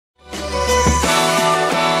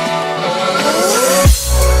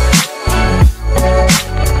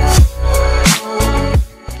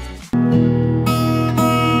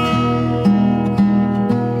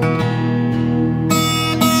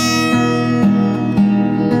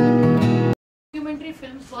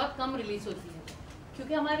कम release होती है,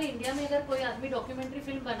 क्योंकि हमारे इंडिया में अगर कोई आदमी डॉक्यूमेंट्री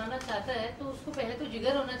फिल्म बनाना चाहता है तो उसको पहले तो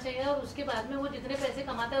जिगर होना चाहिए और उसके बाद में वो जितने पैसे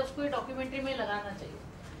कमाता है उसको ये डॉक्यूमेंट्री में लगाना चाहिए,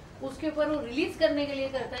 उसके ऊपर वो रिलीज करने के लिए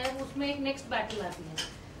करता है, उसमें एक नेक्स्ट बैटल आती है।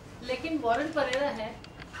 लेकिन वॉरेन परेरा है,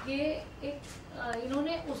 ये एक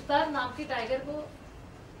इन्होंने उस्ताद नाम की टाइगर को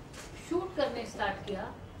शूट करने स्टार्ट किया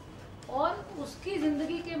और उसकी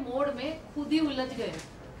जिंदगी के मोड़ में खुद ही उलझ गए,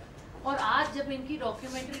 और आज जब इनकी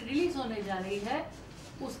डॉक्यूमेंट्री रिलीज होने जा रही है,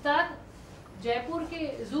 उस्ताद जयपुर के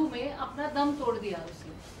जू में अपना दम तोड़ दिया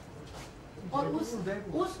उसने, और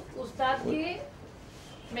उस उस्ताद के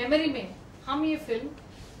मेमोरी में हम ये फिल्म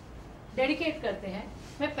डेडिकेट करते हैं।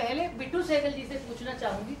 मैं पहले बिट्टू सहगल जी से पूछना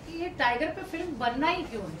चाहूंगी कि ये टाइगर पे फिल्म बनना ही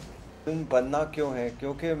क्यों है? फिल्म बनना क्यों है?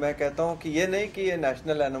 क्योंकि मैं कहता हूँ कि ये नहीं कि ये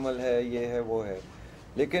नेशनल एनिमल है, ये है वो है,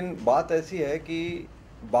 लेकिन बात ऐसी है कि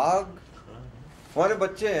बाघ, हमारे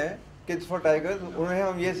बच्चे हैं किड्स फॉर टाइगर्स, उन्हें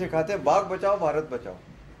हम ये सिखाते हैं बाघ बचाओ भारत बचाओ।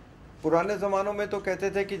 पुराने ज़मानों में तो कहते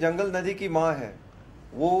थे कि जंगल नदी की माँ है,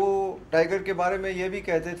 वो टाइगर के बारे में ये भी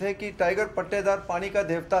कहते थे कि टाइगर पट्टेदार पानी का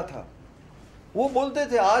देवता था, वो बोलते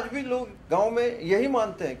थे। आज भी लोग गांव में यही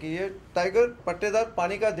मानते हैं कि ये टाइगर पट्टेदार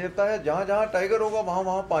पानी का देवता है, जहाँ जहाँ टाइगर होगा वहाँ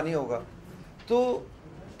वहाँ पानी होगा। तो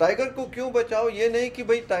टाइगर को क्यों बचाओ? ये नहीं कि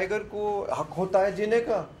भाई टाइगर को हक होता है जीने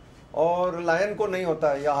का और लायन को नहीं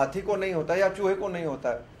होता है, या हाथी को नहीं होता है, या चूहे को नहीं होता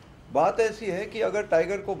है। बात ऐसी है कि अगर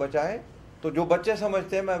टाइगर को बचाएं तो जो बच्चे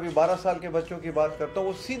समझते हैं, मैं अभी 12 साल के बच्चों की बात करता हूँ,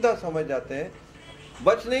 वो सीधा समझ जाते हैं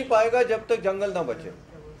बच नहीं पाएगा जब तक जंगल ना बचे।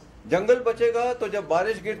 जंगल बचेगा तो जब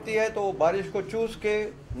बारिश गिरती है तो बारिश को चूस के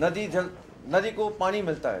नदी को पानी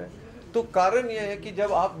मिलता है। तो कारण यह है कि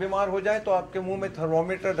जब आप बीमार हो जाएं तो आपके मुंह में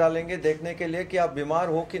थर्मोमीटर डालेंगे देखने के लिए कि आप बीमार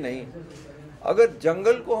हो कि नहीं। अगर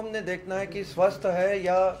जंगल को हमने देखना है कि स्वस्थ है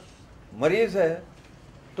या मरीज है,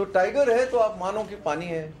 तो टाइगर है तो आप मानो कि पानी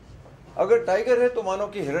है, अगर टाइगर है तो मानो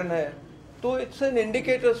कि हिरन है। तो इट्स एन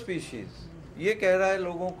इंडिकेटर स्पीशीज। ये कह रहा है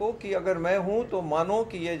लोगों को कि अगर मैं हूं तो मानो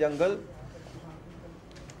कि ये जंगल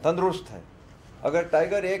तंदुरुस्त है। अगर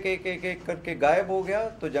टाइगर एक एक एक एक करके गायब हो गया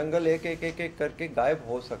तो जंगल एक एक एक एक करके गायब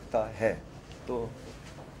हो सकता है। तो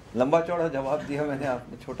लंबा चौड़ा जवाब दिया मैंने,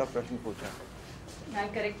 आपने छोटा प्रश्न पूछा। I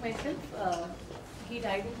correct myself. He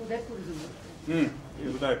died in Udaipur Zoo.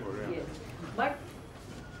 Udaipur, yeah. Yes. But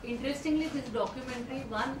interestingly, this documentary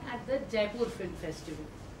won at the Jaipur Film Festival,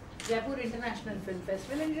 Jaipur International Film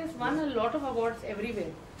Festival, and it has won a lot of awards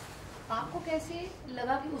everywhere. आपको कैसे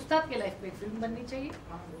लगा कि उस्ताद के life पे एक film बननी चाहिए?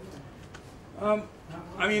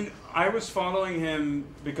 I mean, I was following him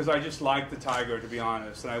because I just liked the tiger, to be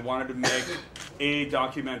honest, and I wanted to make a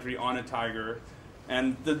documentary on a tiger.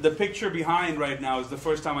 And the picture behind right now is the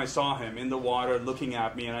first time I saw him in the water looking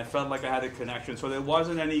at me, and I felt like I had a connection. So there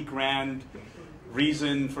wasn't any grand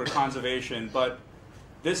reason for conservation, but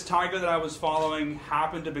this tiger that I was following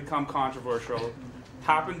happened to become controversial,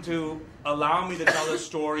 happened to allow me to tell a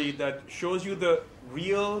story that shows you the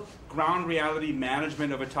real ground reality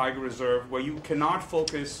management of a tiger reserve, where you cannot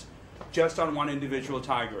focus just on one individual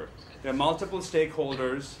tiger. There are multiple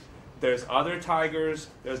stakeholders. There's other tigers,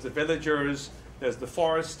 there's the villagers, there's the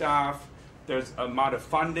forest staff, there's a amount of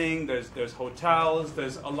funding, there's hotels,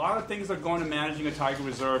 there's a lot of things that go into managing a tiger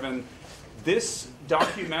reserve, and this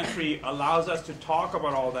documentary allows us to talk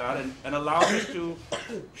about all that and allows us to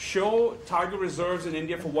show tiger reserves in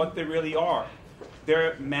India for what they really are.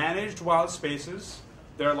 They're managed wild spaces,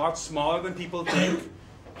 they're a lot smaller than people think,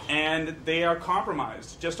 and they are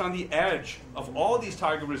compromised. Just on the edge of all these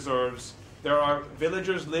tiger reserves, there are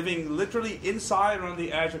villagers living literally inside or on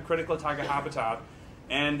the edge of critical tiger habitat.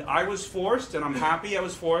 And I was forced, and I'm happy I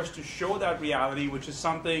was forced, to show that reality, which is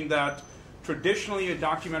something that traditionally a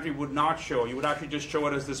documentary would not show. You would actually just show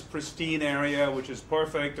it as this pristine area, which is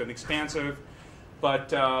perfect and expansive.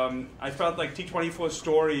 But I felt like T24's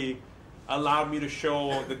story allowed me to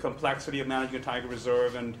show the complexity of managing a tiger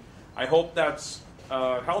reserve, and I hope that's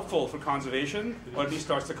helpful for conservation, or at least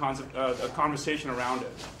starts a conversation around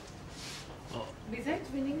it. Besides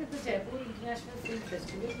winning at the Jaipur International Film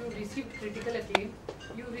Festival, you received critical acclaim,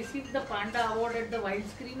 you received the Panda Award at the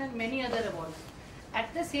Widescreen and many other awards.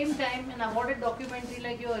 At the same time, an awarded documentary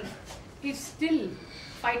like yours is still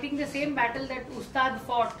fighting the same battle that Ustad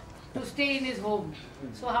fought to stay in his home.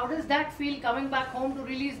 So how does that feel, coming back home to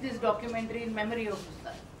release this documentary in memory of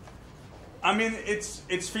Ustad? I mean,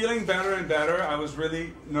 it's feeling better and better. I was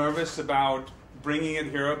really nervous about bringing it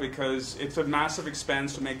here because it's a massive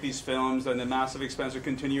expense to make these films and a massive expense to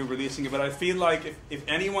continue releasing it. But I feel like if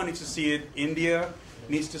anyone needs to see it, India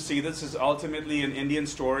needs to see this. Is ultimately an Indian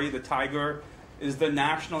story. The tiger is the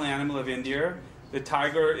national animal of India. The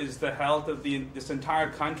tiger is the health of this entire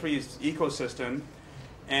country's ecosystem.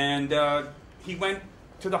 And he went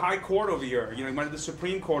to the high court over here. You know, he went to the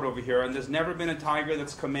Supreme Court over here, and there's never been a tiger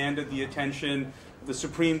that's commanded the attention of the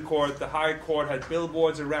Supreme Court. The High Court had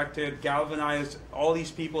billboards erected, galvanized all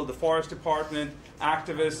these people, the Forest Department,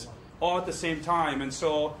 activists, all at the same time. And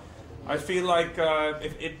so I feel like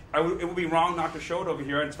it would be wrong not to show it over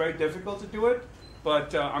here. It's very difficult to do it,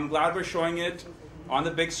 but I'm glad we're showing it on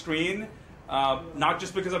the big screen. Not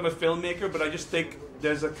just because I'm a filmmaker, but I just think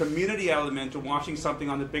there's a community element to watching something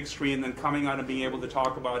on the big screen and then coming out and being able to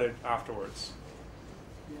talk about it afterwards.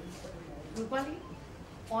 Rupali,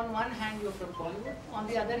 on one hand you're from Bollywood, on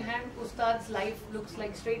the other hand Ustad's life looks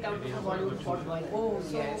like straight out of a Bollywood hot boy. Oh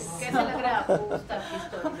so, yes. कैसे लग रहा है आपको उस्ताद की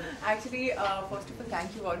story? Actually, first of all,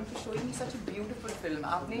 thank you Varun for showing me such a beautiful film.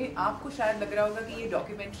 आपको शायद लग रहा होगा कि ये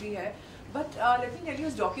documentary है, but let me tell you,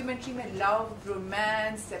 इस documentary में love,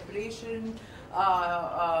 romance, separation,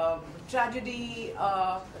 tragedy,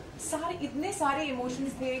 इतने सारे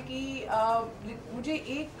emotions थे कि मुझे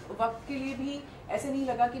एक वक्त के लिए भी ऐसे नहीं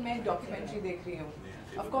लगा कि मैं एक documentary देख रही हूँ.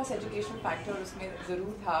 Of course, education factor उसमें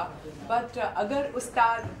ज़रूर था, but अगर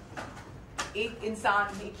उस्ताद एक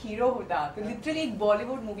इंसान, एक हीरो होता तो लिटरली एक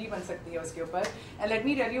बॉलीवुड मूवी बन सकती है उसके ऊपर. And let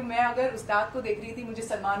me tell you, मैं अगर उस्ताद को देख रही थी, मुझे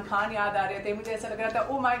सलमान खान याद आ रहे थे, मुझे ऐसा लग रहा था,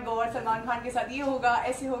 oh my God, Salman Khan के साथ ये होगा,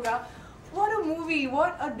 ऐसे होगा. What a movie,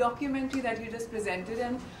 what a documentary that you just presented.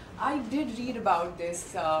 And I did read about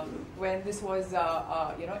this when this was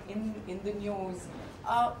in the news.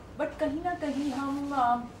 But कहीं ना कहीं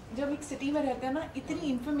हम जब एक सिटी में रहते हैं ना, इतनी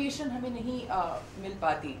इन्फॉर्मेशन हमें नहीं मिल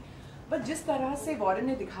पाती. बट जिस तरह से वॉरेन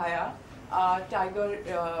ने दिखाया टाइगर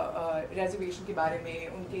रिजर्वेशन के बारे में,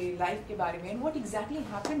 उनके लाइफ के बारे में, and what exactly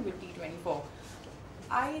happened with T24,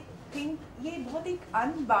 I think ये बहुत एक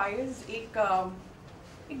अनबायस्ड, एक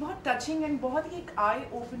बहुत टचिंग एंड बहुत ही एक आई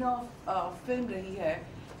ओपनर फिल्म रही है.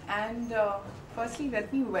 And firstly,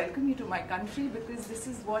 let me welcome you to my country, because this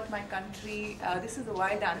is what my country, this is the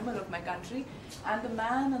wild animal of my country, and the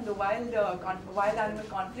man and the wild animal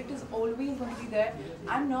conflict is always going to be there.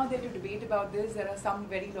 I'm not there to debate about this. There are some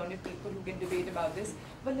very learned people who can debate about this,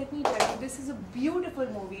 but let me tell you, this is a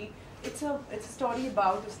beautiful movie. It's a story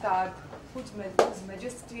about Ustad, who's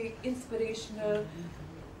majestic, inspirational,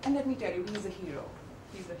 and let me tell you, he's a hero.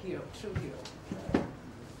 He's a hero, true hero.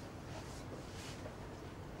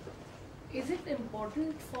 Is it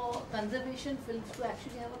important for conservation films to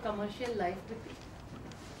actually have a commercial life?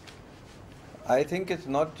 I think it's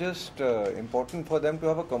not just important for them to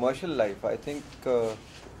have a commercial life. I think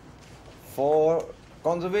for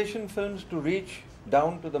conservation films to reach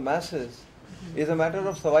down to the masses is a matter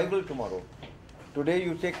of survival tomorrow. Today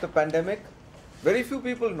you take the pandemic, very few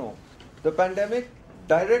people know. The pandemic,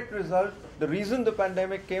 direct result, the reason the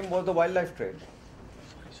pandemic came was the wildlife trade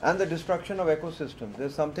and the destruction of ecosystems.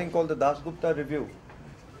 There's something called the Dasgupta Review.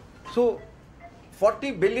 So,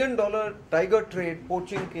 $40 billion tiger trade,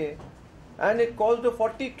 poaching ke, and it caused a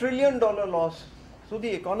 $40 trillion loss. So the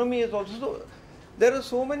economy is also, there are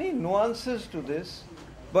so many nuances to this,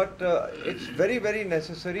 but it's very, very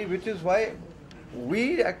necessary, which is why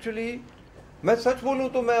we actually, मैं सच बोलूं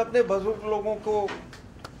तो मैं अपने बुजुर्ग लोगों को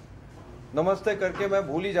नमस्ते करके मैं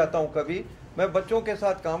भूल ही जाता हूं कभी. मैं बच्चों के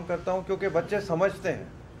साथ काम करता हूं क्योंकि बच्चे समझते हैं,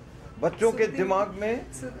 बच्चों के दिमाग में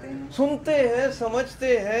सुनते हैं,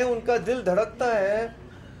 समझते हैं, उनका दिल धड़कता है.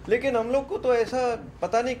 लेकिन हम लोग को तो ऐसा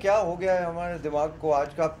पता नहीं क्या हो गया है हमारे दिमाग को.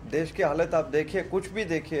 आज का देश की हालत आप देखिए, कुछ भी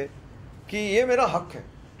देखिए, कि ये मेरा हक है.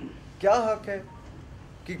 क्या हक है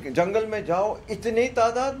कि जंगल में जाओ इतनी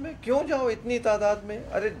तादाद में? क्यों जाओ इतनी तादाद में?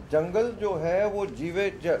 अरे जंगल जो है वो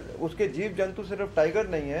उसके जीव जंतु सिर्फ टाइगर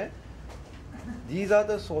नहीं है. These are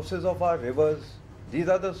the sources of our rivers. These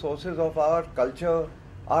are the sources of our culture,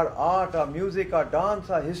 our art, our music, our dance,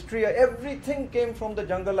 our history. Everything came from the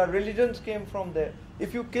jungle. Our religions came from there.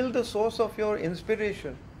 If you kill the source of your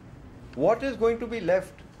inspiration, what is going to be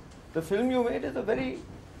left? The film you made is a very,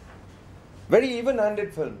 very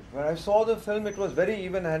even-handed film. When I saw the film, it was very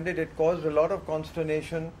even-handed. It caused a lot of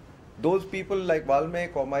consternation. Those people like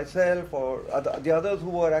Valmek or myself or the others who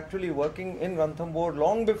were actually working in Ranthambore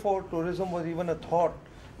long before tourism was even a thought,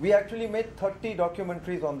 we actually made 30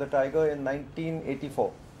 documentaries on the tiger in 1984.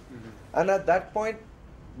 Mm-hmm. And at that point,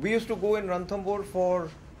 we used to go in Ranthambore for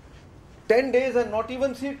 10 days and not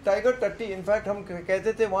even see tiger 30. In fact, हम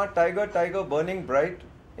कहते थे वहाँ tiger burning bright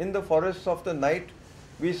in the forests of the night.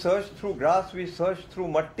 We searched through grass, we searched through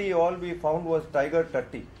matti, all we found was tiger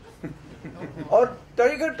 30. और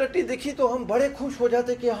tiger टट्टी देखी तो हम बड़े खुश हो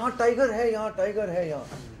जाते कि हाँ टाइगर है यहाँ, टाइगर है यहाँ.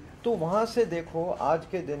 तो वहाँ से देखो आज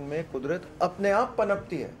के दिन में कुदरत अपने आप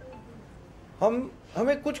पनपती है.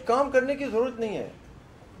 हमें कुछ काम करने की जरूरत नहीं है.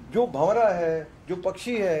 जो भंवरा है, जो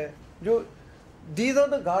पक्षी है, जो these are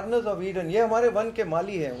the gardeners of Eden, ये हमारे वन के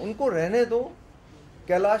माली हैं, उनको रहने दो.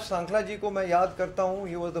 कैलाश सांखला जी को मैं याद करता हूँ,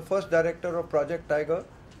 he was the first director of project tiger.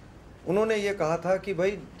 उन्होंने ये कहा था कि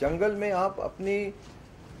भाई जंगल में आप अपनी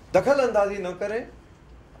दखल अंदाजी न करें,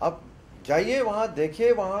 आप जाइए वहाँ,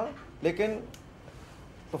 देखिए वहाँ, लेकिन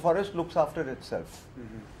the forest looks after itself.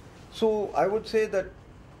 So I would say that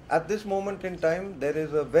at this moment in time there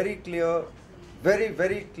is a very clear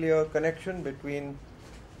connection between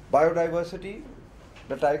biodiversity,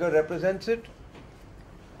 the tiger represents it,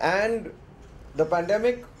 and the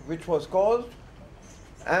pandemic which was caused,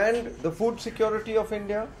 and the food security of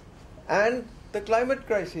India, and the climate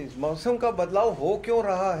crisis। मौसम का बदलाव हो क्यों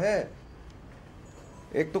रहा है?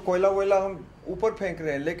 एक तो कोयला वोयला हम ऊपर फेंक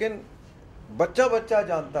रहे हैं, लेकिन बच्चा बच्चा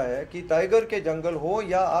जानता है कि टाइगर के जंगल हो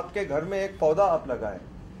या आपके घर में एक पौधा आप लगाएं,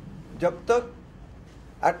 जब तक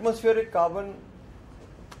atmospheric carbon,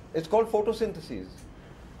 it's called photosynthesis,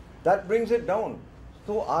 that brings it down.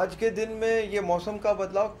 तो आज के दिन में ये मौसम का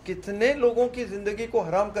बदलाव कितने लोगों की जिंदगी को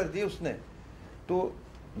हराम कर दी उसने। तो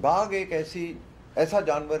बाघ एक ऐसा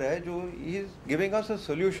जानवर है जो is giving us a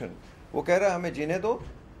solution. वो कह रहा है हमें जीने दो,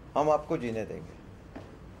 हम आपको जीने देंगे।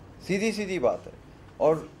 सीधी सीधी बात है।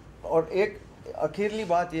 और एक अखीरली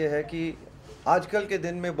बात यह है कि आजकल के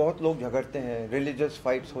दिन में बहुत लोग झगड़ते हैं, रिलीजियस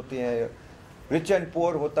फाइट्स होती हैं, रिच एंड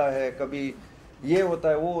पुअर होता है, कभी ये होता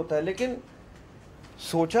है वो होता है, लेकिन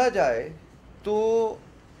सोचा जाए तो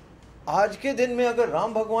आज के दिन में अगर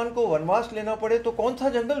राम भगवान को वनवास लेना पड़े तो कौन सा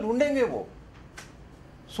जंगल ढूंढेंगे वो?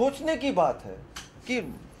 सोचने की बात है कि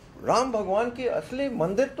राम भगवान की असली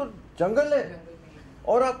मंदिर तो जंगल है।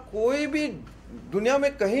 और आप कोई भी दुनिया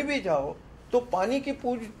में कहीं भी जाओ तो पानी की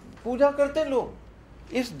पूजा करते लोग।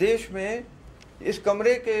 इस देश में, इस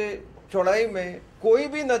कमरे के चौड़ाई में कोई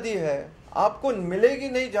भी नदी है आपको मिलेगी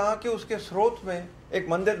नहीं जहाँ कि उसके स्रोत में एक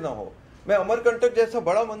मंदिर ना हो। मैं अमरकंटक जैसा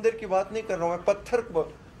बड़ा मंदिर की बात नहीं कर रहा हूँ, मैं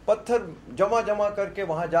पत्थर जमा करके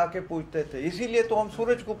वहाँ जाके पूजते थे। इसीलिए तो हम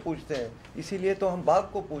सूरज को पूजते हैं, इसीलिए तो हम बाघ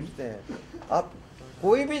को पूजते हैं। आप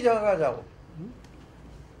कोई भी जगह जाओ,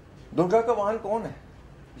 दुर्गा का वाहन कौन है?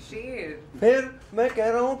 शेर। फिर मैं कह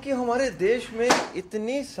रहा हूँ कि हमारे देश में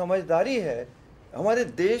इतनी समझदारी है, हमारे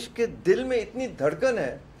देश के दिल में इतनी धड़कन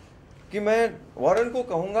है कि मैं वॉरेन को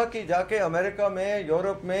कहूँगा कि जाके अमेरिका में,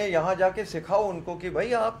 यूरोप में, यहाँ जाके सिखाओ उनको कि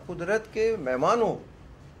भाई आप कुदरत के मेहमान हो,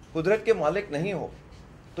 कुदरत के मालिक नहीं हो।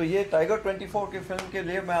 तो ये टाइगर 24 की फिल्म के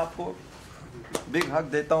लिए मैं आपको बिग हक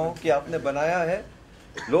देता हूँ कि आपने बनाया है।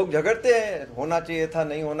 लोग झगड़ते हैं होना चाहिए था,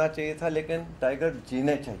 नहीं होना चाहिए था, लेकिन टाइगर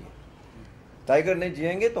जीने चाहिए। टाइगर नहीं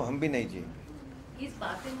जिएंगे तो हम भी नहीं जिएंगे। इस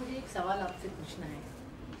बात में मुझे एक सवाल आपसे पूछना है,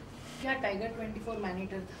 क्या टाइगर 24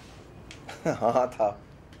 मैनीटर था? हाँ था,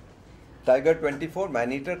 टाइगर 24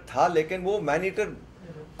 मैनीटर था, लेकिन वो मैनीटर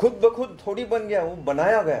खुद ब खुद थोड़ी बन गया, वो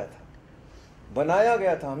बनाया गया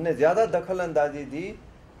था। हमने ज्यादा दखल अंदाजी दी।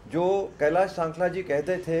 जो कैलाश सांखला जी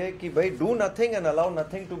कहते थे कि भाई do nothing and allow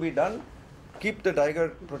nothing to be done, keep the tiger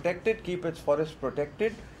protected, keep its forest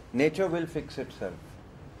protected, nature will fix itself,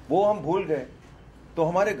 वो हम भूल गए। तो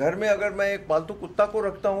हमारे घर में अगर मैं एक पालतू कुत्ता को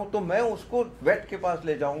रखता हूं तो मैं उसको वेट के पास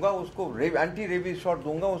ले जाऊंगा, उसको एंटी रेबीज शॉट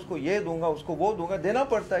दूंगा, उसको ये दूंगा, उसको वो दूंगा, देना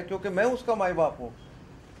पड़ता है क्योंकि मैं उसका माई बाप हूं।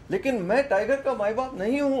 लेकिन मैं टाइगर का माई बाप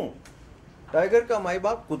नहीं हूं। टाइगर का माई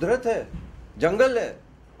बाप कुदरत है, जंगल है।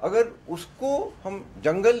 अगर उसको हम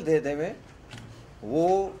जंगल दे दें,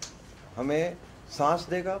 वो हमें सांस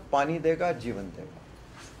देगा, पानी देगा, जीवन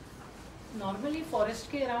देगा। नॉर्मली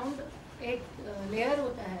फॉरेस्ट के अराउंड एक लेयर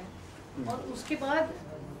होता है और उसके बाद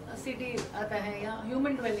सिटी आता है या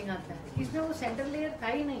ह्यूमन ड्वेलिंग आता है। इसमें वो सेंटर लेयर था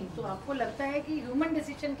ही नहीं। तो आपको लगता है कि ह्यूमन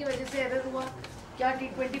डिसीजन की वजह से एरर हुआ? क्या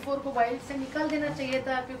T24 को वाइल्ड से निकाल देना चाहिए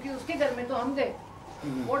था, क्योंकि उसके घर में तो हम गए?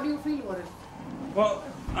 What do you feel for it? Well,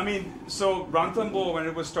 I mean, so Ranthambore, when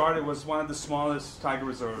it was started, was one of the smallest tiger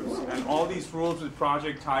reserves, and all these rules with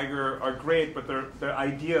Project Tiger are great, but they're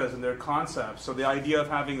ideas and they're concepts. So the idea of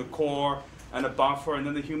having a core and a buffer, and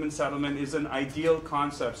then the human settlement is an ideal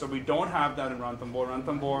concept. So we don't have that in Ranthambore.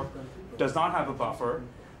 Ranthambore does not have a buffer,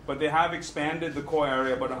 but they have expanded the core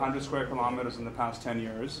area about 100 square kilometers in the past 10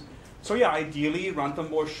 years. So yeah, ideally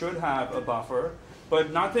Ranthambore should have a buffer,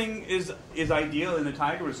 but nothing is ideal in a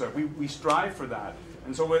tiger reserve. We strive for that.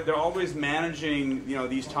 And so they're always managing,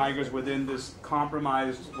 these tigers within this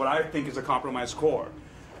compromised, what I think is a compromised core.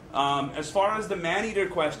 As far as the man-eater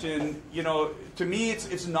question, to me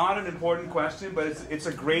it's not an important question, but it's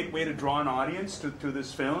a great way to draw an audience to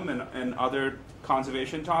this film and other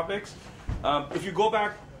conservation topics. If you go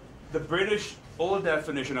back, the British old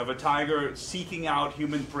definition of a tiger seeking out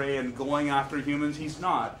human prey and going after humans, he's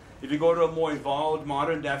not. If you go to a more evolved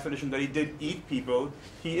modern definition that he did eat people,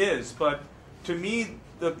 he is. But to me,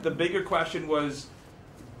 the bigger question was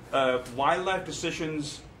wildlife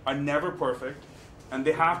decisions are never perfect. and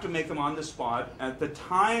they have to make them on the spot. At the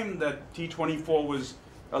time that T24 was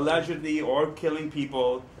allegedly or killing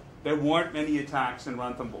people, there weren't many attacks in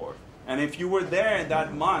Ranthambore. And if you were there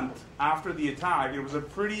that month after the attack, it was a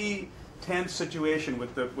pretty tense situation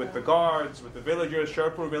with the guards, with the villagers,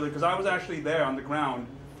 Sherpur village, because I was actually there on the ground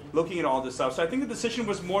looking at all this stuff. So I think the decision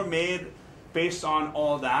was more made based on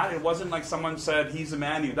all that. It wasn't like someone said, he's a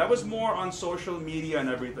man-eater. That was more on social media and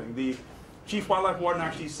everything. The Chief Wildlife Warden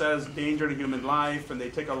actually says danger to human life, and they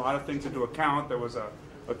take a lot of things into account. There was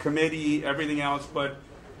a committee, everything else. But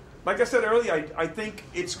like I said earlier, I think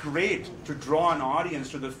it's great to draw an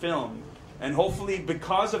audience to the film. And hopefully,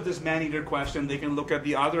 because of this man-eater question, they can look at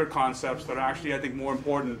the other concepts that are actually, I think, more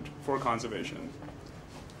important for conservation.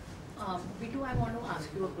 Bittu, I want to ask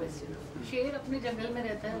you a question. शेर अपने जंगल में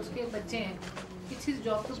रहता है, उसके बच्चे हैं. It's his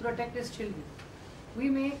job to protect his children. We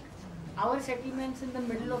make our settlements in the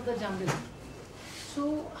middle of the jungle.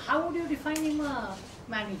 So how would you define him a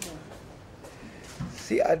man-eater?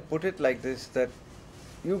 See, I'd put it like this, that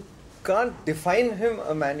you can't define him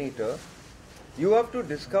a man-eater. You have to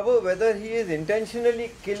discover whether he is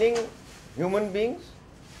intentionally killing human beings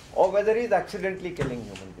or whether he is accidentally killing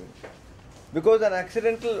human beings. Because an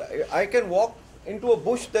accidental, I can walk into a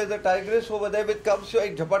bush, there's a tigress over there with cubs, so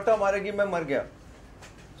एक झपट्टा मारेगी मैं मर गया.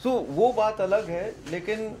 So वो बात अलग है,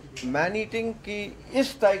 लेकिन मैन ईटिंग की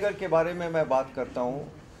इस टाइगर के बारे में मैं बात करता हूँ.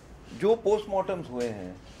 जो पोस्टमार्टम्स हुए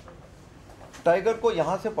हैं, टाइगर को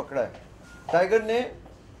यहाँ से पकड़ा है. टाइगर ने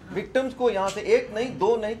विक्टिम्स को यहाँ से 1 नहीं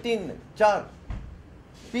 2 नहीं 3 नहीं 4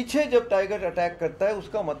 पीछे जब टाइगर अटैक करता है,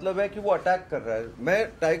 उसका मतलब है कि वो अटैक कर रहा है.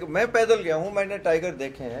 मैं पैदल गया हूँ, मैंने टाइगर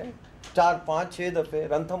देखे हैं 4 5 6 दफे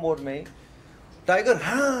रणथंभौर में ही. टाइगर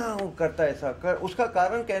हाँ करता है ऐसा कर. उसका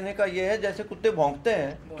कारण कहने का ये है, जैसे कुत्ते भौंकते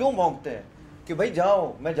हैं. क्यों भौंकते हैं? कि भाई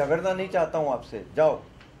जाओ, मैं झगड़ना नहीं चाहता हूँ आपसे, जाओ,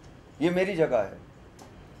 ये मेरी जगह है.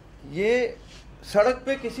 ये सड़क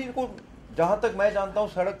पे किसी को, जहाँ तक मैं जानता हूँ,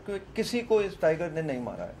 सड़क पे किसी को इस टाइगर ने नहीं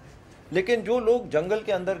मारा है. लेकिन जो लोग जंगल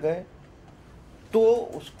के अंदर गए, तो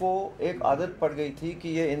उसको एक आदत पड़ गई थी कि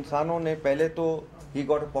ये इंसानों ने पहले तो he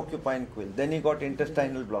got a porcupine quill, then he got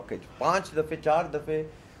intestinal blockage. 5 दफे 4 दफे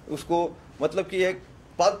उसको, मतलब कि एक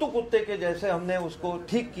पालतू कुत्ते के जैसे हमने उसको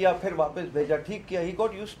ठीक किया, फिर वापस भेजा, ठीक किया. He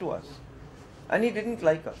got used to us and he didn't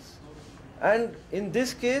like us. And in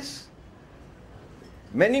this case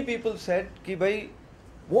many people said कि भाई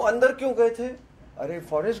वो अंदर क्यों गए थे? अरे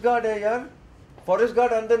फॉरेस्ट गार्ड है यार, फॉरेस्ट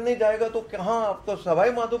गार्ड अंदर नहीं जाएगा तो कहाँ, आपको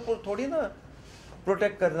सवाई माधोपुर थोड़ी ना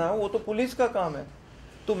प्रोटेक्ट करना है, वो तो पुलिस का काम है.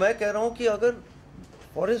 तो मैं कह रहा हूँ कि अगर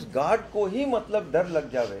फॉरेस्ट गार्ड को ही मतलब डर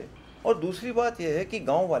लग जावे. और दूसरी बात यह है कि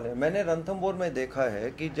गांव वाले, मैंने रणथंभौर में देखा है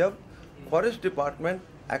कि जब फॉरेस्ट डिपार्टमेंट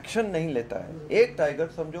एक्शन नहीं लेता है, एक टाइगर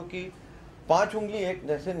समझो कि 5 उंगली एक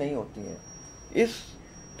जैसे नहीं होती हैं. इस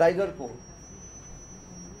टाइगर को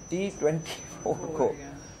T24 को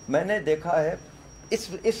मैंने देखा है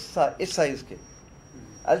इस साइज के,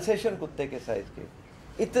 अल्सेशन कुत्ते के साइज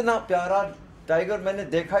के. इतना प्यारा टाइगर मैंने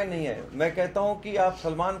देखा ही नहीं है. मैं कहता हूं कि आप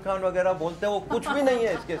सलमान खान वगैरह बोलते हैं, वो कुछ भी नहीं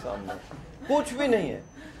है इसके सामने, कुछ भी नहीं है.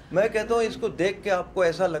 मैं कहता हूं इसको देख के आपको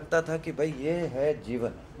ऐसा लगता था कि भाई ये है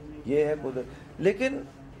जीवन, ये है कुदरत. लेकिन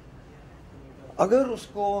अगर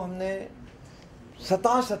उसको हमने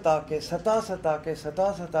सता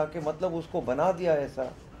के मतलब उसको बना दिया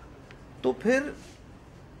ऐसा, तो फिर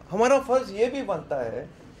हमारा फर्ज ये भी बनता है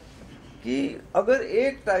कि अगर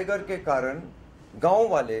एक टाइगर के कारण गांव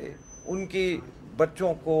वाले, उनकी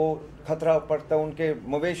बच्चों को खतरा पड़ता है, उनके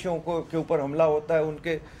मवेशियों को के ऊपर हमला होता है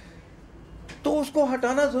उनके, तो उसको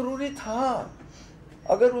हटाना जरूरी था.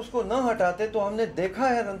 अगर उसको न हटाते तो हमने देखा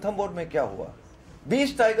है रणथंभौर में क्या हुआ.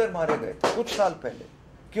 20 टाइगर मारे गए कुछ साल पहले.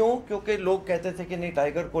 क्यों? क्योंकि लोग कहते थे कि नहीं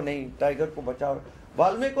टाइगर को नहीं, टाइगर को बचाओ.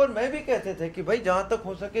 वाल्मीकि और मैं भी कहते थे कि भाई जहां तक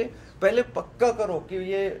हो सके पहले पक्का करो कि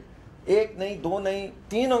ये 1 नहीं 2 नहीं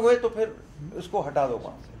 3 हो गए तो फिर उसको हटा दो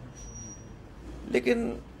वहां से.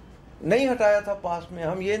 लेकिन नहीं हटाया था पास में.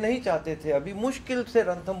 हम ये नहीं चाहते थे, अभी मुश्किल से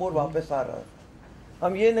रणथंभौर वापस आ रहा है,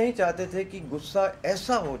 हम ये नहीं चाहते थे कि गुस्सा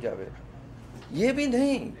ऐसा हो जावे. ये भी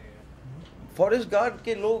नहीं, फॉरेस्ट गार्ड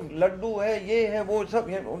के लोग लड्डू है, ये है वो सब.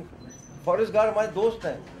 फॉरेस्ट गार्ड हमारे दोस्त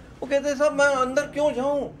हैं, वो कहते हैं साहब मैं अंदर क्यों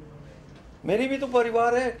जाऊं, मेरी भी तो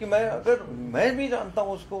परिवार है. कि मैं भी जानता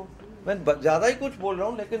हूं उसको, मैं ज़्यादा ही कुछ बोल रहा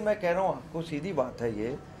हूं, लेकिन मैं कह रहा हूं आपको सीधी बात है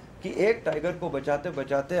ये कि एक टाइगर को बचाते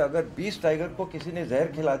बचाते अगर 20 टाइगर को किसी ने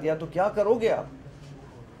जहर खिला दिया तो क्या करोगे आप?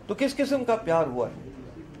 तो किस किस्म का प्यार हुआ है?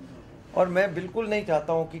 और मैं बिल्कुल नहीं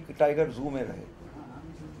चाहता हूं कि टाइगर जू में रहे,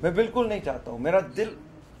 मैं बिल्कुल नहीं चाहता हूं. मेरा दिल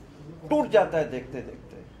टूट जाता है देखते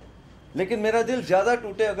देखते, लेकिन मेरा दिल ज़्यादा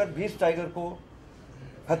टूटे अगर 20 टाइगर को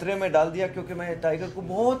खतरे में डाल दिया, क्योंकि मैं टाइगर को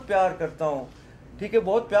बहुत प्यार करता हूं. ठीक है,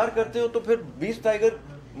 बहुत प्यार करते हो तो फिर 20 टाइगर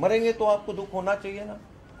मरेंगे तो आपको दुख होना चाहिए ना।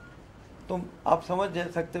 तो आप समझ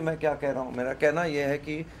सकते मैं क्या कह रहा हूँ। मेरा कहना यह है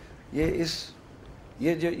कि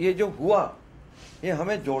ये जो हुआ ये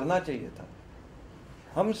हमें जोड़ना चाहिए था।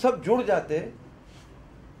 हम सब जुड़ जाते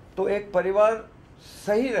तो एक परिवार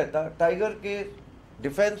सही रहता। टाइगर के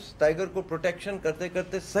डिफेंस, टाइगर को प्रोटेक्शन करते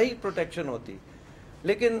करते सही प्रोटेक्शन होती।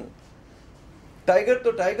 लेकिन टाइगर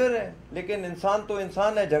तो टाइगर है, लेकिन इंसान तो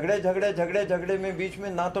इंसान है। झगड़े में बीच में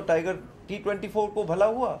ना तो टाइगर T24 को भला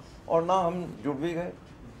हुआ और ना हम जुड़ भी गए।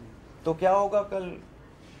 तो क्या होगा कल,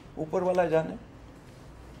 ऊपर वाला जाने।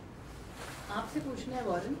 आपसे पूछना है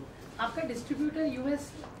वॉरेन, आपका डिस्ट्रीब्यूटर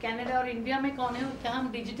यूएस, कनाडा और इंडिया में कौन है, और क्या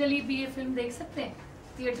हम डिजिटली भी ये फिल्म देख सकते हैं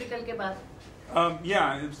थिएट्रिकल के बाद?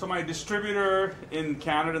 Yeah, so my distributor in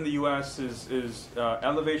Canada and the US is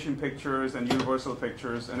Elevation Pictures and Universal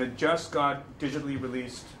Pictures, and it just got digitally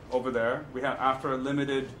released over there. We have after a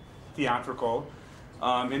limited theatrical.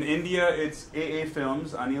 In India, it's AA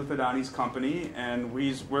Films, Anil Fidani's company, and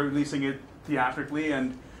we're releasing it theatrically,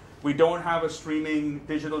 and we don't have a streaming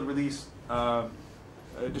digital release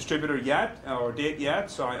distributor yet or date yet,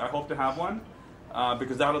 so I hope to have one.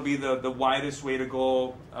 Because that'll be the widest way to go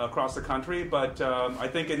across the country. But I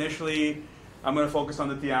think initially I'm going to focus on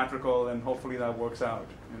the theatrical, and hopefully that works out.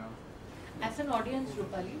 You know. As an audience,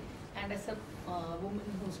 Rupali, and as a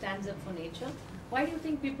woman who stands up for nature, why do you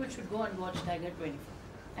think people should go and watch Tiger24,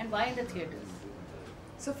 and why in the theaters?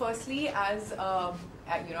 So firstly, as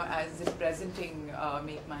as representing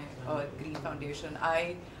Make My Earth Green Foundation,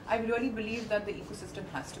 I really believe that the ecosystem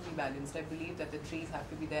has to be balanced. I believe that the trees have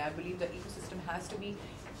to be there. I believe the ecosystem has to be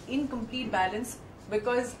in complete balance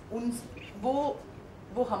because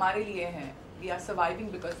वो हमारे लिए हैं. We are surviving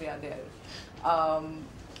because they are there.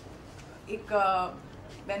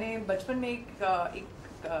 मैंने बचपन में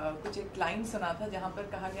कुछ एक line सुना था जहाँ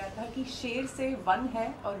पर कहा गया था कि शेर से वन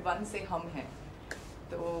है और वन से हम हैं.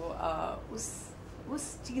 तो उस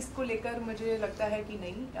चीज़ को लेकर मुझे लगता है कि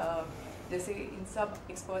नहीं, जैसे इन सब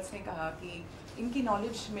एक्सपर्ट्स ने कहा कि इनकी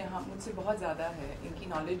नॉलेज में मुझसे बहुत ज़्यादा है. इनकी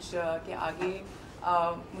नॉलेज के आगे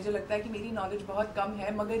मुझे लगता है कि मेरी नॉलेज बहुत कम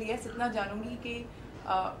है, मगर यस इतना जानूंगी कि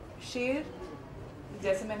शेर,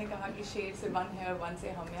 जैसे मैंने कहा कि शेर से वन है और वन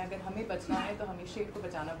से हम है. अगर हमें बचना है तो हमें शेर को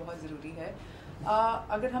बचाना बहुत ज़रूरी है.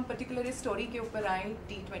 अगर हम पर्टिकुलर इस स्टोरी के ऊपर आएँ,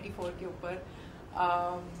 T24 के ऊपर,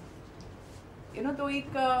 तो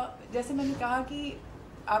एक जैसे मैंने कहा कि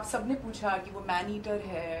आप सबने पूछा कि वो मैन ईटर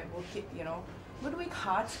है, वो बट वो एक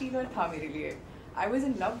हार्ट स्टीलर था मेरे लिए. I was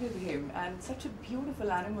in love with him and such a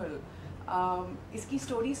beautiful animal. इसकी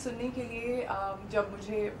स्टोरी सुनने के लिए जब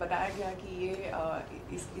मुझे बताया गया कि ये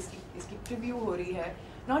इसकी प्रीव्यू हो रही है,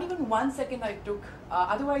 not even 1 second I took.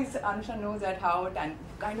 Otherwise, Anusha knows that how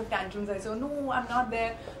kind of tantrums I say, no, I'm not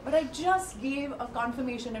there. But I just gave a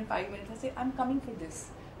confirmation in 5 minutes. I said, I'm coming for this.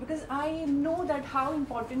 Because I know that how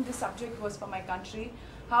important this subject was for my country,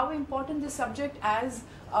 how important this subject as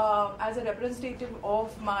a representative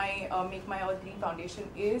of my Make My Earth Green Foundation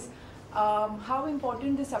is, how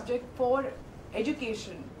important this subject for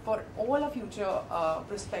education, for all our future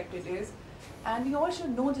prospect it is. And we all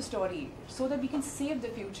should know the story so that we can save the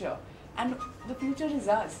future. And the future is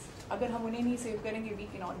us. Agar hum unhe nahi save karenge, we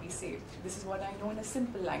cannot be saved. This is what I know in a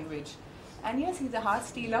simple language. And yes, he's a heart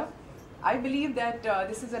stealer. I believe that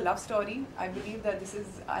this is a love story. I believe that this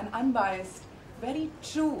is an unbiased, very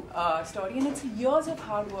true story, and it's years of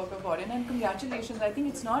hard work about it. And congratulations! I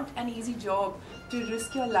think it's not an easy job to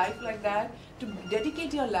risk your life like that, to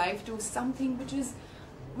dedicate your life to something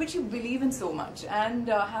which you believe in so much. And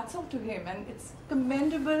hats off to him. And it's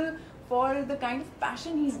commendable for the kind of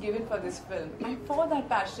passion he's given for this film. And for that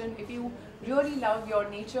passion, if you really love your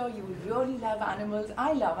nature, you really love animals. I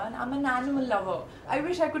love, and I'm an animal lover. I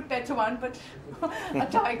wish I could pet one, but a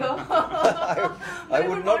tiger. I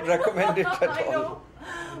would not recommend it at all. I know,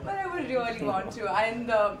 but I would really want to.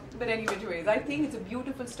 And but anyways, I think it's a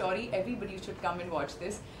beautiful story. Everybody should come and watch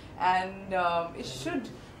this, and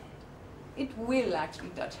it will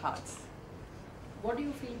actually touch hearts. What do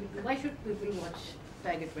you feel? Why should people watch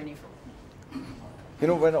Tiger24?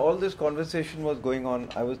 When all this conversation was going on,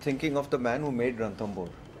 I was thinking of the man who made Ranthambore,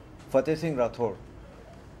 Fateh Singh Rathod.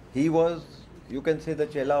 He was, you can say, the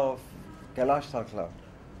chela of Kailash Sakla.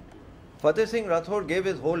 Fateh Singh Rathod gave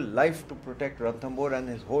his whole life to protect Ranthambore and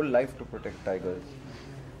his whole life to protect tigers.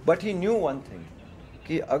 But he knew one thing,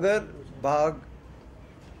 कि अगर बाघ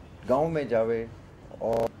गांव में जावे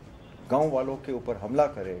और गांव वालों के ऊपर हमला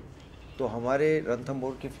करे तो हमारे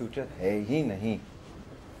रणथंभौर के फ्यूचर है ही नहीं.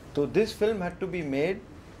 तो this film had to be made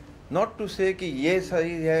not to से कि ये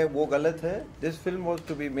सही है वो गलत है. This film was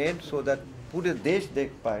to be made so that पूरे देश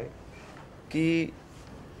देख पाए कि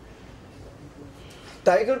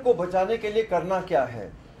टाइगर को बचाने के लिए करना क्या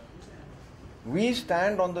है. we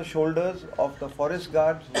stand on the shoulders of the forest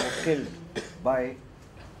guards who were killed by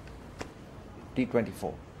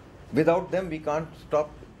T24. Without them, we can't stop.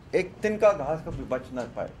 एक तिनका घास का भी बच ना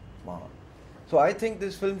पाए वहाँ. So I think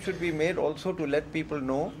this film should be made also to let people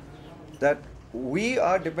know that we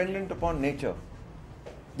are dependent upon nature.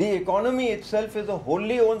 The economy itself is a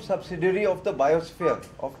wholly owned subsidiary of the biosphere,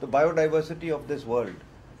 of the biodiversity of this world.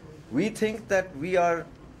 We think that we are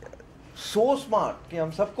so smart कि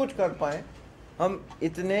हम सब कुछ कर पाएं. हम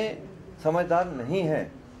इतने समझदार नहीं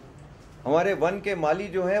हैं. हमारे वन के माली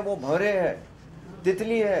जो हैं वो भंवरे हैं,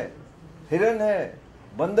 तितली है, हिरन है,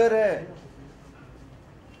 बंदर है.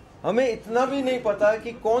 हमें इतना भी नहीं पता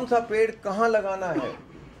कि कौन सा पेड़ कहाँ लगाना है.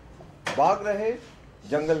 बाग रहे,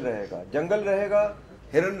 जंगल रहेगा, जंगल रहेगा,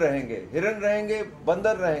 हिरन रहेंगे, हिरन रहेंगे,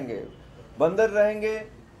 बंदर रहेंगे, बंदर रहेंगे,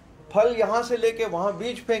 फल यहाँ से लेके वहाँ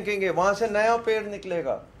बीज फेंकेंगे, वहाँ से नया पेड़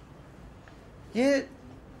निकलेगा. ये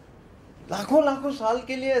लाखों लाखों साल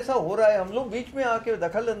के लिए ऐसा हो रहा है. हम लोग बीच में आके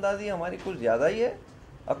दखल अंदाजी हमारी कुछ ज़्यादा ही है,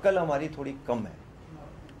 अक्ल हमारी थोड़ी कम है.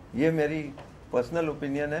 ये मेरी पर्सनल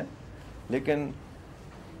ओपिनियन है. लेकिन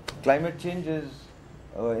climate change is,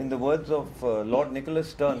 in the words of Lord Nicholas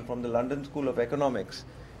Stern from the London School of Economics,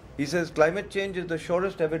 he says climate change is the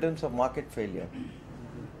surest evidence of market failure.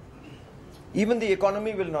 Even the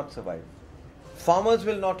economy will not survive. Farmers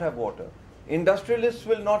will not have water. Industrialists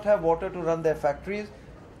will not have water to run their factories.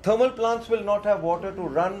 Thermal plants will not have water to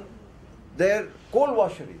run their coal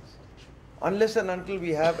washeries. Unless and until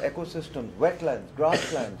we have ecosystems, wetlands,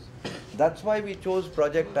 grasslands. That's why we chose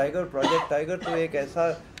Project Tiger. Project Tiger तो एक ऐसा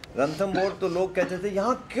रंथम board तो लोग कहते थे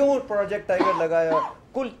यहाँ क्यों project tiger लगाया.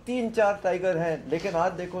 कुल 3-4 टाइगर हैं, लेकिन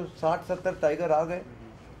आज देखो 60-70 टाइगर आ गए.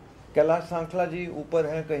 कैलाश सांखला जी ऊपर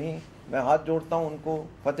हैं कहीं, मैं हाथ जोड़ता हूँ उनको.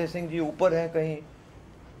 फतेह सिंह जी ऊपर हैं कहीं.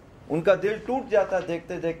 उनका दिल टूट जाता है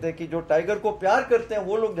देखते देखते कि जो टाइगर को प्यार करते हैं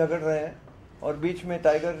वो लोग झगड़ रहे हैं और बीच में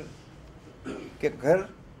टाइगर के घर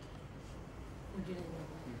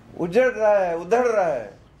उजड़ रहा है, उधड़ रहा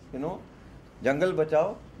है. जंगल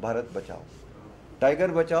बचाओ, भारत बचाओ.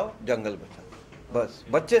 टाइगर बचाओ, जंगल बचाओ. बस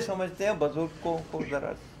बच्चे समझते हैं, बुजुर्गों को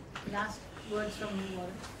जरा. Last words from you,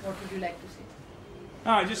 what would you like to say?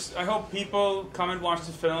 I hope people come and watch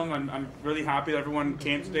the film. I'm really happy that everyone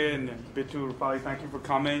came today, and Bittu, Rupali, thank you for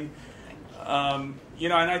coming. And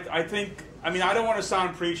I think, I don't want to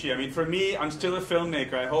sound preachy. For me, I'm still a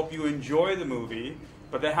filmmaker. I hope you enjoy the movie,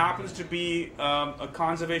 but there happens to be a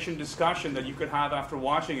conservation discussion that you could have after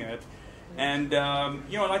watching it. And,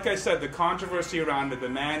 like I said, the controversy around it, the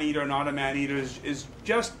man-eater, not a man-eater, is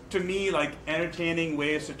just, to me, like entertaining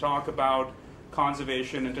ways to talk about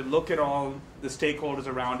conservation and to look at all the stakeholders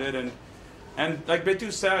around it. And like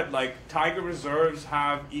Bittu said, like tiger reserves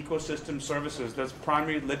have ecosystem services. There's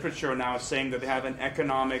primary literature now saying that they have an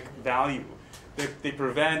economic value. They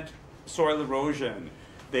prevent soil erosion.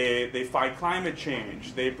 They fight climate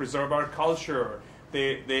change. They preserve our culture.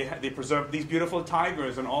 They preserve these beautiful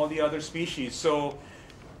tigers and all the other species. So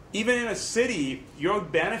even in a city, you're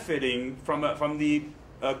benefiting from the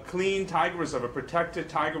clean tiger reserve, a protected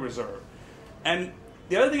tiger reserve. And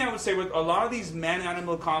the other thing I would say with a lot of these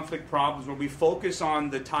man-animal conflict problems where we focus on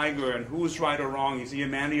the tiger and who's right or wrong, is he a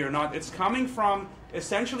man-eater or not, it's coming from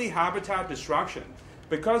essentially habitat destruction.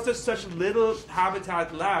 Because there's such little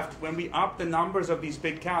habitat left, when we up the numbers of these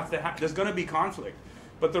big cats, there's going to be conflict.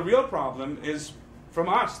 But the real problem is from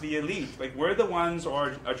us, the elite. Like, we're the ones,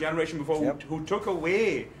 or a generation before, who took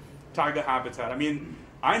away tiger habitat.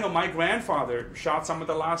 I know my grandfather shot some of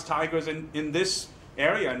the last tigers in this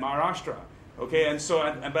area in Maharashtra. Okay, and so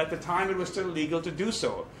but at the time it was still illegal to do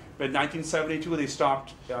so. But in 1972 they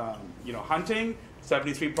stopped, hunting.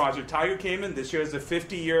 73 Project Tiger came in. This year is the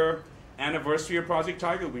 50-year anniversary of Project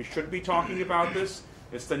Tiger. We should be talking about this.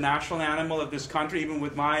 It's the national animal of this country. Even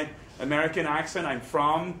with my American accent, I'm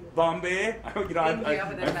from Bombay.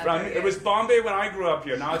 It was Bombay when I grew up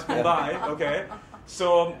here. Now it's Mumbai. Okay,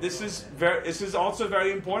 so this is also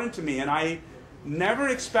very important to me, and I never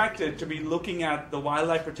expected to be looking at the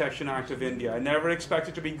Wildlife Protection Act of India. I never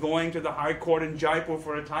expected to be going to the High Court in Jaipur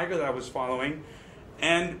for a tiger that I was following.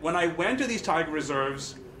 And when I went to these tiger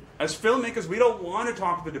reserves, as filmmakers, we don't want to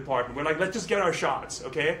talk to the department. We're like, let's just get our shots,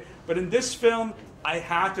 okay? But in this film, I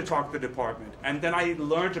had to talk to the department. And then I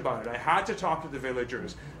learned about it. I had to talk to the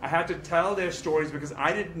villagers. I had to tell their stories because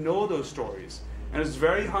I didn't know those stories. And it's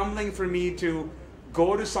very humbling for me to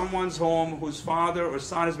go to someone's home whose father or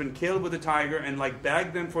son has been killed with a tiger and like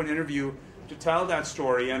beg them for an interview to tell that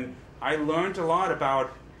story. And I learned a lot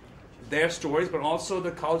about their stories, but also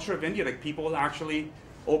the culture of India. Like, people will actually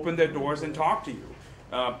open their doors and talk to you.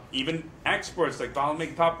 even experts like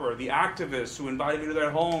Valmik Thapar, the activists who invited me to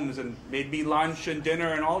their homes and made me lunch and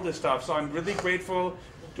dinner and all this stuff. So I'm really grateful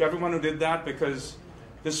to everyone who did that, because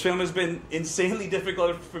this film has been insanely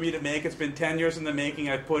difficult for me to make. It's been 10 years in the making.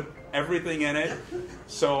 I've put everything in it.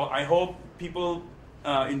 So I hope people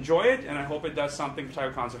enjoy it, and I hope it does something for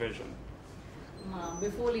tiger conservation.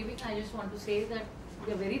 Before leaving, I just want to say that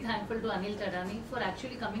we are very thankful to Anil Tadani for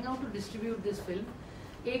actually coming out to distribute this film.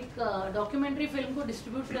 एक documentary film को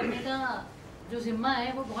distribute करने का जो जिम्मा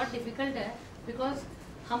है वो बहुत difficult है, बिकॉज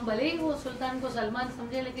हम भले ही वो सुल्तान को सलमान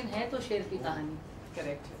समझे, लेकिन है तो शेर की कहानी.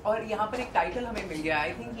 करेक्ट. और यहाँ पर एक टाइटल हमें मिल गया.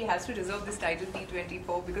 I think he has to deserve this title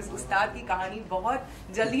T24, because उस्ताद की कहानी बहुत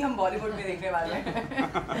जल्दी हम बॉलीवुड में देखने वाले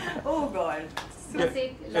हैं. ओह गॉड. बस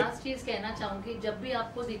एक लास्ट चीज कहना चाहूंगी, जब भी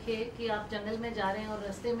आपको दिखे कि आप जंगल में जा रहे हैं और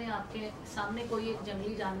रास्ते में आपके सामने कोई एक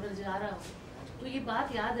जंगली जानवर जा रहा हो, तो ये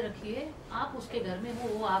बात याद रखिए, आप उसके घर में हो,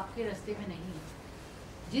 वो आपके रास्ते में नहीं है.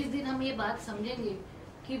 जिस दिन हम ये बात समझेंगे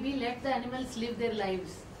कि we let the animals live their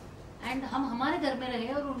lives, and हम हमारे घर में रहे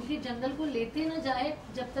और उनके जंगल को लेते ना जाए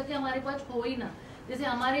जब तक कि हमारे पास हो ही ना. जैसे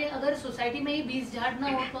हमारे अगर सोसाइटी में ही 20 झाड़ ना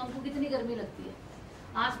हो तो हमको कितनी गर्मी लगती है.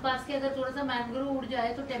 आसपास के अगर थोड़ा सा मैंग्रोव उड़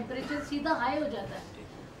जाए तो टेम्परेचर सीधा हाई हो जाता है.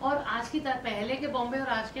 और आज की तरह पहले के बॉम्बे और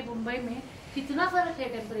आज के मुंबई में कितना फर्क है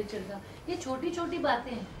टेम्परेचर का. ये छोटी छोटी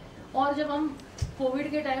बातें हैं. और जब हम कोविड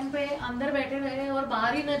के टाइम पे अंदर बैठे रहे और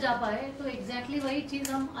बाहर ही न जा पाए, तो एग्जैक्टली वही चीज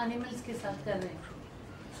हम एनिमल्स के साथ कर रहे हैं.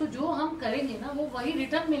 सो जो हम करेंगे ना वो वही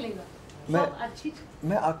रिटर्न मिलेगा.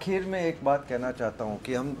 मैं आखिर में एक बात कहना चाहता हूँ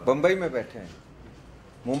कि हम बम्बई में बैठे हैं,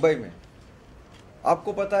 मुंबई में.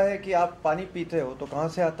 आपको पता है कि आप पानी पीते हो तो कहाँ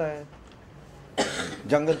से आता है?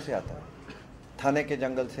 जंगल से आता है. थाने के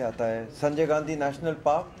जंगल से आता है. Sanjay Gandhi national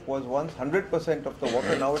park was once 100% of the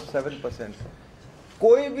water, now it's 7%.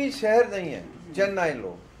 कोई भी शहर नहीं है, चेन्नई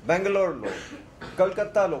लो, बेंगलोर लो,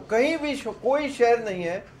 कलकत्ता लो, कहीं भी कोई शहर नहीं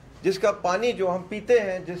है जिसका पानी जो हम पीते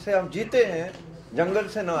हैं, जिससे हम जीते हैं, जंगल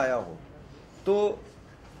से ना आया हो. तो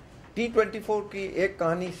T24 की एक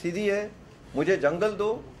कहानी सीधी है, मुझे जंगल दो,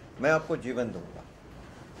 मैं आपको जीवन दूंगा.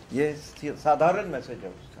 ये साधारण मैसेज है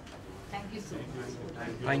उसका. Thank you so much.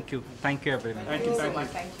 Thank you everyone.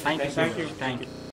 Thank you.